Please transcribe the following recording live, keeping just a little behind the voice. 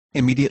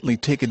Immediately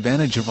take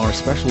advantage of our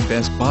special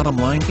best bottom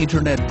line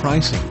internet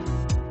pricing.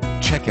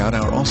 Check out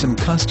our awesome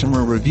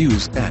customer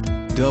reviews at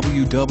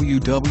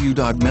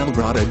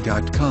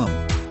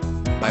www.melgrata.com.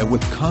 Buy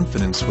with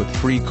confidence with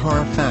free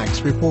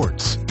Carfax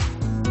reports.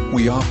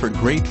 We offer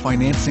great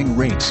financing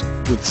rates,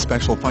 with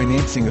special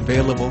financing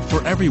available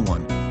for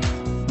everyone.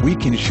 We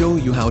can show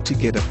you how to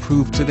get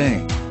approved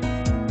today.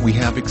 We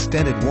have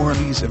extended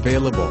warranties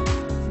available.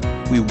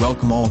 We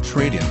welcome all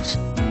trade-ins.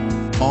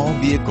 All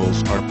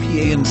vehicles are PA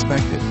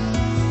inspected.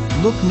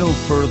 Look no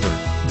further,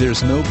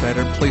 there's no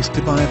better place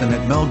to buy than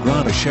at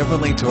MelGrata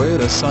Chevrolet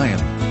Toyota Scion.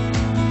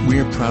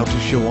 We're proud to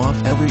show off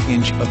every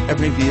inch of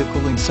every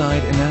vehicle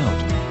inside and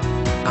out.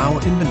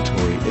 Our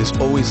inventory is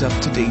always up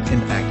to date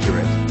and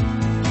accurate.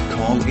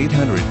 Call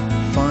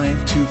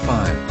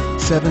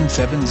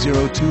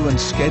 800-525-7702 and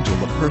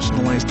schedule a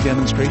personalized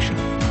demonstration.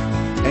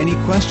 Any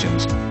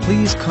questions,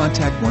 please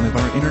contact one of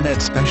our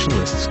internet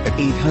specialists at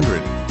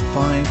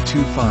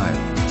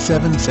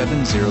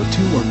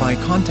 800-525-7702 or by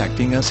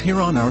contacting us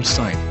here on our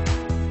site.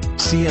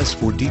 See us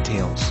for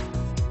details.